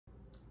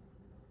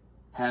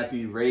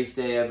Happy race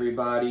day,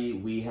 everybody.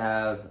 We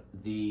have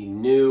the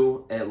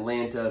new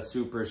Atlanta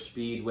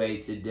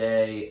Superspeedway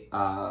today.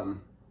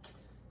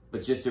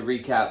 But just to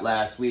recap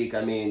last week,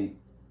 I mean,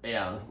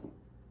 yeah,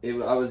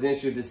 I was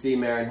interested to see,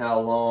 Marin,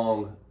 how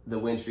long the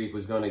win streak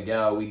was going to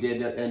go. We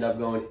did end up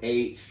going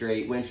 8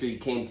 straight. Win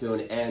streak came to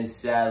an end,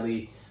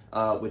 sadly,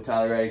 with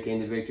Tyler Reddick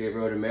gained the victory at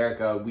Road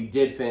America. We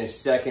did finish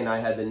second. I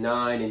had the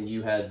 9, and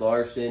you had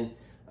Larson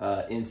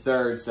in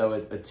third, so a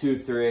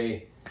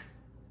 2-3.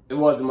 It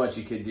wasn't much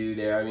you could do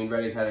there. I mean,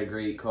 Reddick had a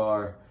great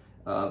car.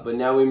 But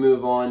now we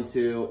move on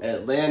to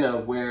Atlanta,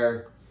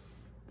 where,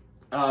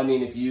 I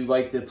mean, if you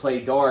like to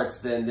play darts,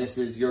 then this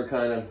is your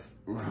kind of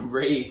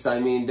race. I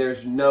mean,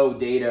 there's no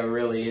data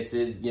really. It's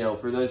you know,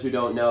 for those who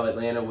don't know,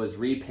 Atlanta was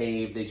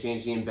repaved. They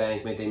changed the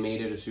embankment. They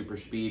made it a super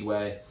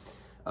speedway.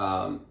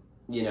 You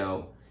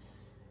know,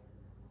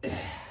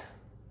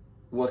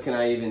 what can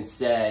I even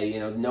say? You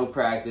know, no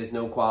practice,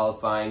 no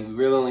qualifying. We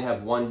really only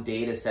have one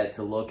data set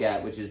to look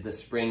at, which is the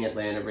spring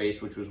Atlanta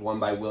race, which was won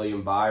by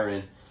William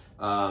Byron.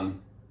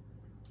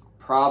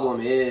 Problem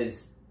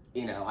is,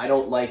 you know, I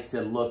don't like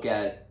to look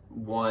at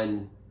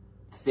one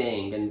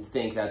thing and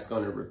think that's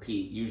going to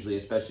repeat. Usually,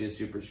 especially a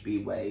super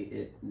speedway,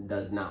 it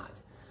does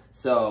not.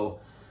 So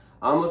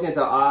I'm looking at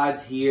the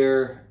odds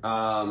here.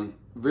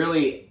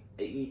 Really,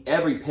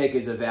 every pick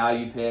is a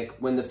value pick.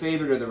 When the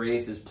favorite of the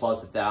race is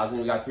plus 1,000,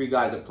 we got 3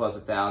 guys at plus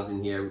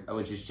 1,000 here,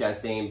 which is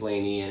Chastain,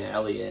 Blaney, and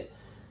Elliott.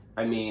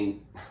 I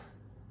mean,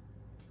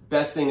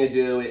 best thing to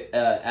do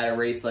at a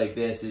race like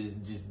this is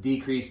just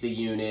decrease the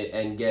unit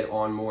and get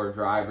on more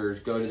drivers.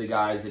 Go to the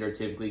guys that are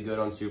typically good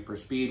on super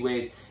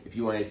speedways. If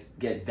you want to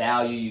get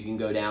value, you can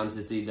go down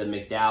to see the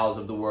McDowells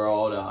of the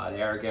world,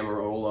 Eric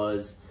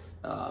Amarolas,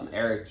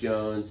 Eric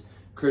Jones,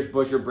 Chris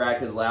Buescher, Brad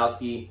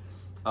Keselowski.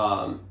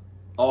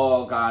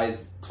 All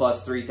guys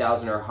plus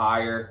 3,000 or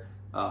higher.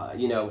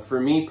 You know, for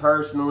me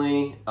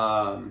personally,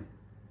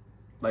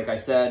 like I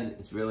said,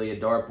 it's really a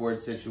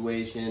dartboard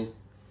situation.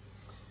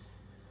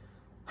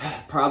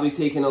 Probably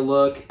taking a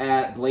look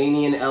at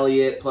Blaney and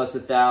Elliott plus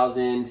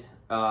 1,000.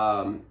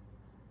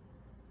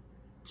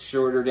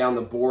 Shorter down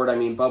the board, I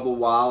mean, Bubba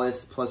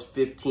Wallace plus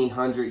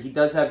 1,500. He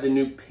does have the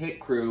new pit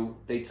crew.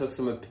 They took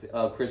some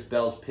of Chris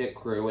Bell's pit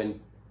crew and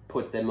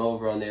put them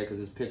over on there because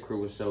his pit crew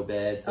was so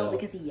bad. So. Oh,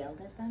 because he yelled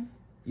at them?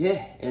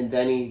 Yeah, and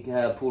then he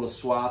pulled a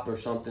swap or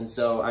something.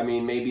 So, I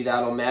mean, maybe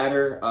that'll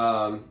matter.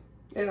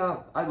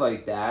 Yeah, I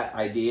like that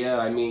idea.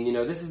 I mean, you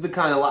know, this is the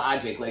kind of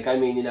logic. Like, I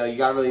mean, you know, you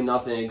got really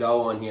nothing to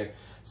go on here.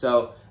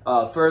 So,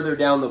 further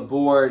down the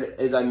board,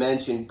 as I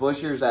mentioned,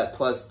 Buescher's at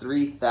plus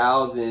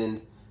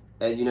 3,000.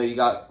 And, you know, you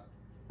got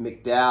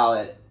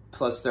McDowell at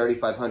plus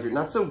 3,500.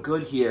 Not so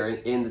good here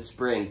in the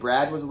spring.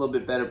 Brad was a little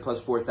bit better, plus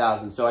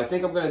 4,000. So, I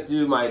think I'm going to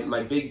do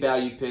my big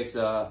value picks,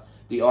 the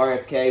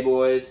RFK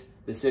boys.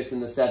 The 6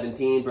 and the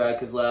 17, Brad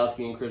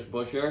Keselowski and Chris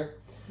Buescher.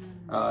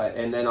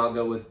 And then I'll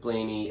go with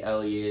Blaney,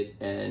 Elliott,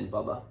 and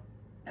Bubba.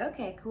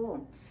 Okay,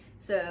 cool.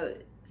 So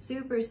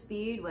super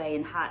speedway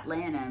in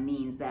Hotlanta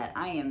means that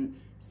I am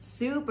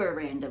super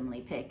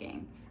randomly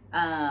picking.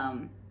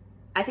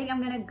 I think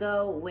I'm going to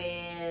go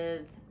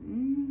with,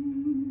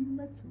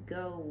 let's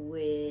go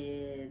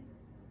with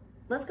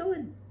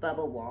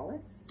Bubba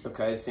Wallace.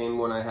 Okay, same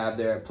one I have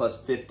there at plus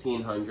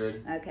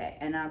 1,500. Okay,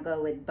 and I'll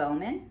go with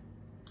Bowman.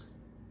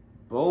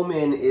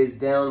 Bowman is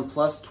down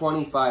plus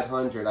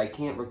 2,500. I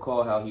can't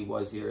recall how he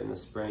was here in the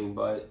spring,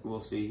 but we'll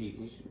see.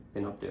 He's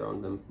been up there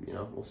on them, you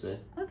know, we'll see.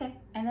 Okay,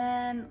 and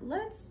then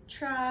let's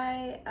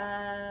try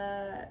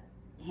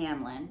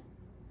Hamlin.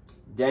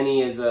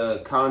 Denny is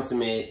a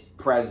consummate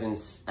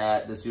presence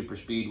at the super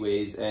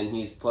speedways, and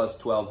he's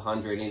plus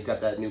 1,200, and he's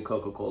got that new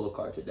Coca-Cola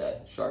car today.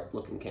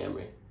 Sharp-looking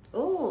Camry.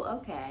 Oh,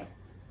 okay.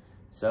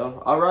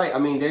 So, all right. I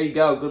mean, there you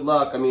go. Good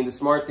luck. I mean, the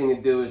smart thing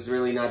to do is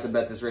really not to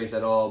bet this race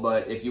at all.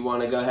 But if you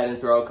want to go ahead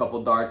and throw a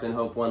couple darts and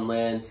hope one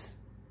lands,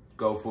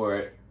 go for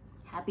it.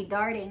 Happy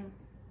darting.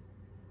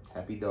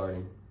 Happy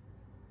darting.